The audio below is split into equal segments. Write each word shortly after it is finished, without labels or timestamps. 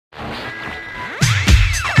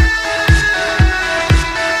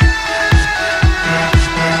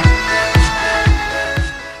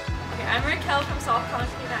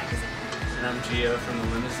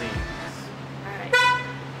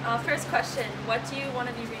reincarnation, what do you want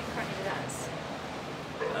to be reincarnated as?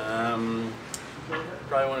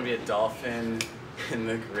 Probably want to be a dolphin in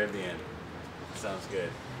the Caribbean. Sounds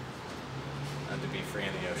good. To be free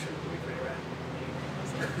in the ocean would be pretty rad.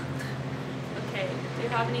 Okay, do you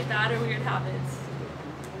have any bad or weird habits?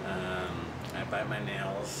 I bite my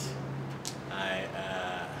nails.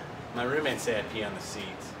 My roommates say I pee on the seat,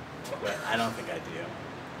 but I don't think I do.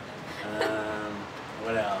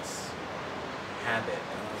 What else? Habit.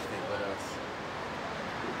 I don't think what else.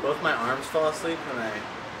 Both my arms fall asleep when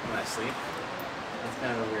I sleep. That's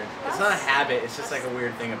kind of weird. It's not a habit. It's just like a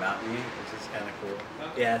weird thing about me, which is kind of cool.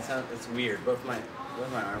 Yeah, it's weird. Both my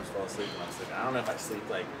arms fall asleep when I'm sleeping. I don't know if I sleep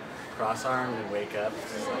like cross-armed and wake up.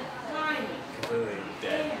 It's just like completely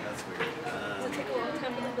dead. That's weird. Does it take a long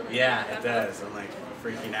time for them to like Yeah, it does. I'm like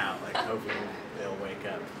freaking out. Like hoping they'll wake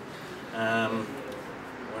up.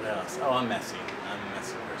 What else? Oh, I'm messy. I'm a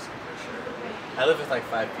messy person for sure. I live with like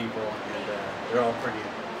 5 people, and they're all pretty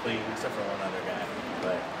clean except for one other guy.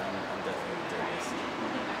 But I'm definitely the dirtiest.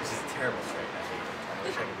 This is a terrible trait. I hate it. I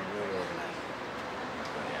wish I could be really organized.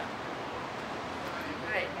 But yeah.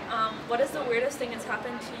 Alright, what is the weirdest thing that's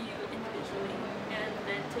happened to you individually and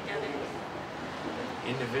then together?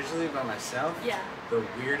 Individually by myself? Yeah. The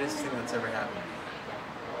weirdest thing that's ever happened to me.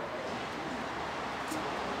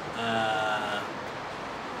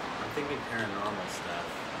 I'm thinking paranormal stuff.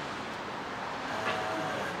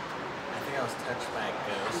 I think I was touched by a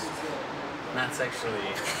ghost. Not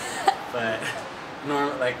sexually, but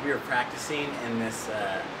like we were practicing in this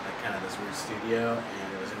like kind of this weird studio,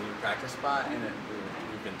 and it was a new practice spot, and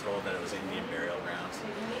we've been told that it was Indian burial grounds.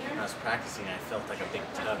 When I was practicing, I felt like a big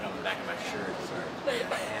tug on the back of my shirt,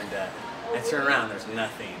 and I turned around, there's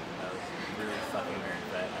nothing. That was really fucking weird.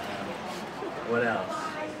 But what else?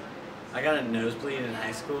 I got a nosebleed in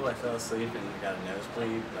high school. I fell asleep and got a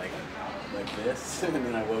nosebleed like this, and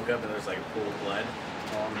then I woke up and there was like a pool of blood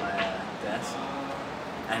on my desk.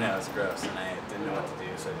 I know, it's gross, and I didn't know what to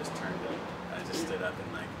do, so I just stood up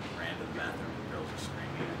and like ran to the bathroom, and girls were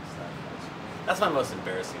screaming and stuff. That's my most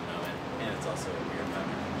embarrassing moment, and it's also a weird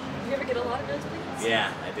moment. You ever get a lot of nosebleeds?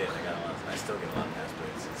 Yeah, I did. I got a lot. I still get a lot of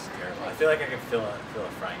nosebleeds. It's terrible. I feel like I can feel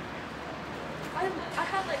a frying pan. I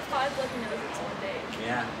had like 5 bloody noses one day.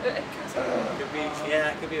 Yeah. It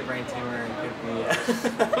It could be a brain tumor. It could be.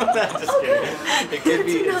 Just kidding. It could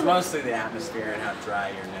be. It's mostly the atmosphere and how dry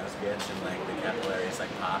your nose gets, and like the capillaries like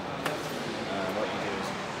pop. What you do is,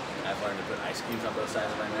 I've learned to put ice cubes on both sides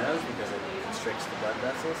of my nose because it constricts the blood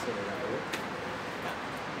vessels, so they don't move.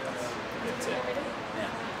 Yeah, that's a good tip. Yeah,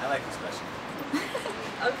 I like this question.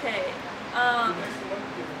 Okay.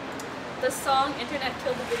 The song "Internet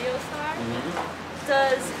Killed the Video Star."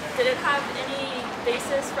 Did it have any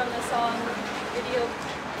basis from the song "Video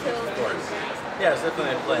Killed"? Of course. Yeah, it was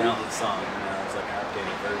definitely a play on the song. It was like an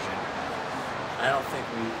updated version. I don't think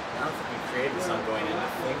we created the song going into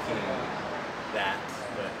thinking that,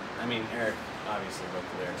 but I mean, Eric obviously wrote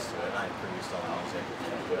the lyrics to it. I produced all the music,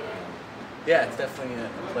 but yeah, it's definitely a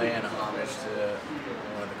play and a homage to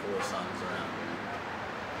one of the coolest songs around.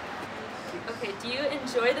 Okay, do you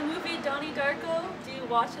enjoy the movie Donnie Darko? Do you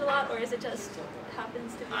watch it a lot, or is it just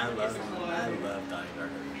happens to be? I love Donnie Darko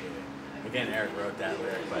completely. Again, Eric wrote that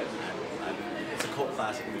lyric, but it's a cult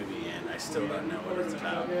classic movie, and I still don't know what it's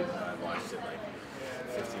about. I've watched it like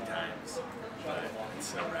 50 times, but it's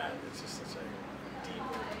so rad. It's just such a deep,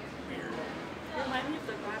 weird. You remind me of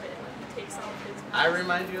the rabbit when he takes off his mask. I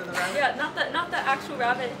remind you of the rabbit? Yeah, not the actual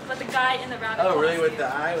rabbit, but the guy in the rabbit. Oh, really? With the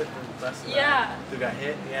eye, with the busted eye? Who got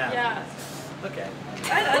hit? Yeah. Yeah. Okay.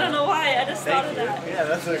 I don't know why. I just thought of that. Yeah,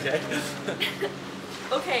 that's okay.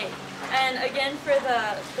 Okay, and again for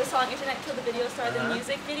the song "Internet Killed the Video Star," the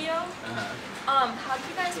music video. How did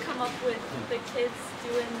you guys come up with the kids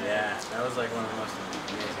doing that? Yeah, that was like one of the most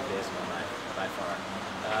amazing days of my life, by far.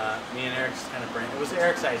 Me and Eric just kind of it was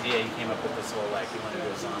Eric's idea. He came up with this whole like, he wanted to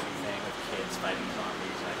do a zombie thing with kids fighting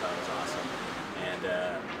zombies, and I thought it was awesome. And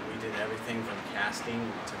we did everything from casting.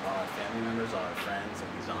 We took all our family members, all our friends, and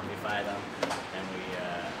we zombified them. And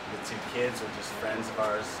the 2 kids were just friends of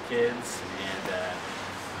ours, kids, and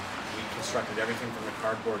we constructed everything from the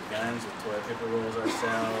cardboard guns with toilet paper rolls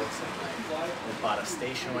ourselves, and like we bought a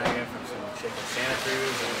station wagon from some chick in Santa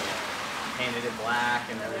Cruz, and we painted it black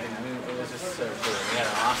and everything. I mean, it was just so cool. We had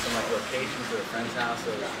an awesome like location for a friend's house, so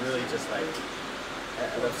it was really just like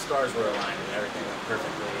the stars were aligned and everything went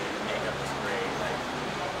perfectly. The makeup was great. Like,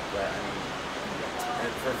 but I mean,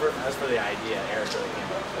 as for the idea, Eric really came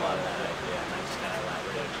up with a lot of that idea, and I just kind of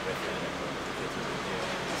elaborated with him and what the kids were doing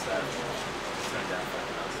and stuff. It turned out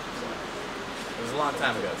fucking awesome. So it was a long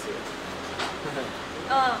time ago too.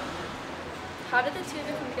 How did the 2 of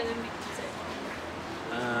you come together to make music?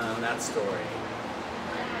 That story.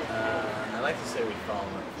 I like to say we fell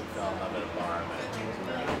in love at a bar, but it wasn't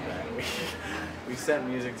really like that. We sent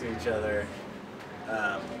music to each other.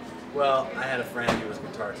 Well, I had a friend who was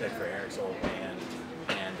guitar tech for Eric's old band,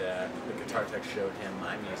 and the guitar tech showed him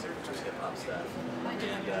my music, which was hip hop stuff. And I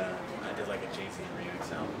did like a Jay-Z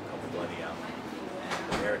remix album called The Bloody Album.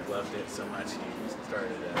 And Eric loved it so much he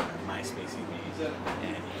started a MySpace EP,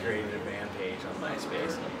 and he created a band page on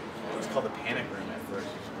MySpace. It was called The Panic Room at first,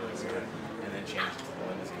 which was really weird, and then changed it to the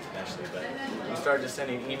Limousines eventually. But we started just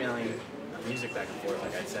emailing music back and forth.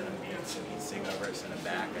 Like I'd send him beats and he'd sing over it, send him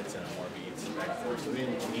back, I'd send him more beats back and forth. So we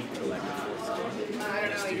didn't meet till like the fourth song in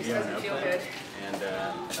the studio in Oakland, and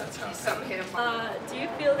that's how it happened. Do you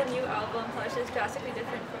feel the new album Plush is drastically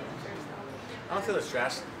different from the first album? I don't feel it's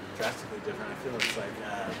drastically different. I feel it's like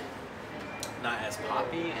not as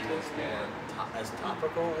poppy and as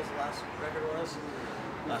topical as the last record was.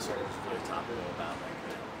 Last record was really topical about like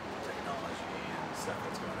technology and stuff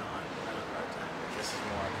that's going on around our time.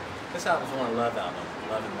 This album's more a love album,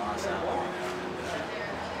 love and loss album, and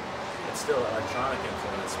it's still electronic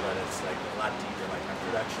influence, but it's like a lot deeper. Like my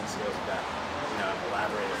production skills got, I've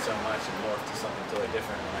elaborated so much and morphed to something totally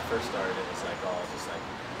different. When I first started, it was like all just like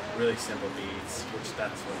really simple beats, which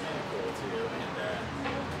that's what made it cool too.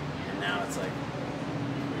 And now it's like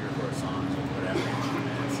we record songs with whatever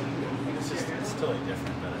instruments. It's totally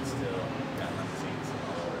different, but it's still got limousines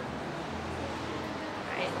all over it.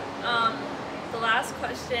 Right. The last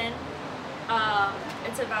question,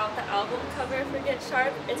 it's about the album cover for Get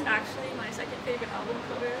Sharp. It's actually my second favorite album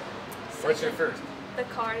cover. What's your first? The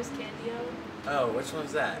Cars Candio. Oh, which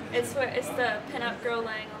one's that? It's the pinup girl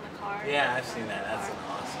laying on the car. Yeah, I've seen that. That's an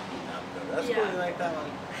awesome album cover. That's cool. You like that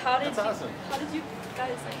one? That's awesome. How did you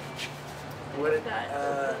guys that?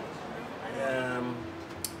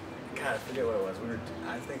 God, I forget what it was.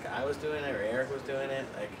 I think I was doing it or Eric was doing it.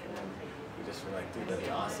 Like, and we just were like, dude, that'd be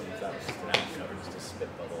awesome. We thought it was just an album cover, just a spit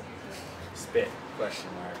bubble. Spit, question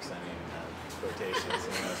marks, quotations,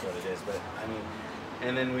 that's what it is. But,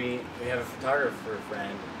 and then we have a photographer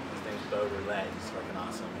friend, his name's Bo Roulette, he's fucking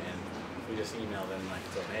awesome, and we just emailed him, like,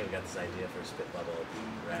 told him, hey, we got this idea for a spit bubble,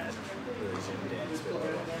 rad, really zoomed in, spit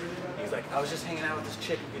bubble. He's like, I was just hanging out with this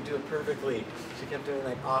chick who could do it perfectly. She kept doing,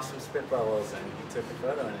 like, awesome spit bubbles, and he took a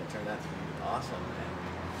photo, and it turned out to be awesome, and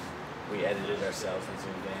we edited ourselves and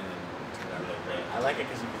zoomed in, and it turned out really great. I like it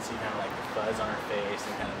because you can see kind of, like, the fuzz on her face,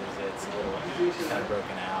 and kind of the zits, a little, kind of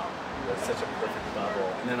broken out. It was such a perfect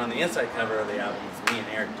bubble. And then on the inside cover of the album, it's me and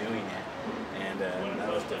Eric doing it. And that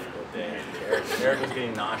was a difficult day. Eric was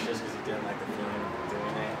getting nauseous because he didn't like the feeling of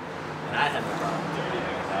doing it. And I had no problem doing it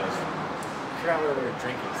because I forgot what we were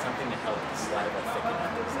drinking, something to help the saliva thicken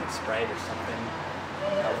up. It was like Sprite or something.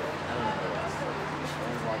 I don't know what it was. It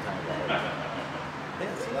was a long time ago. Yeah,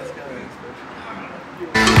 so that's kind of the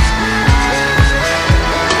inspiration.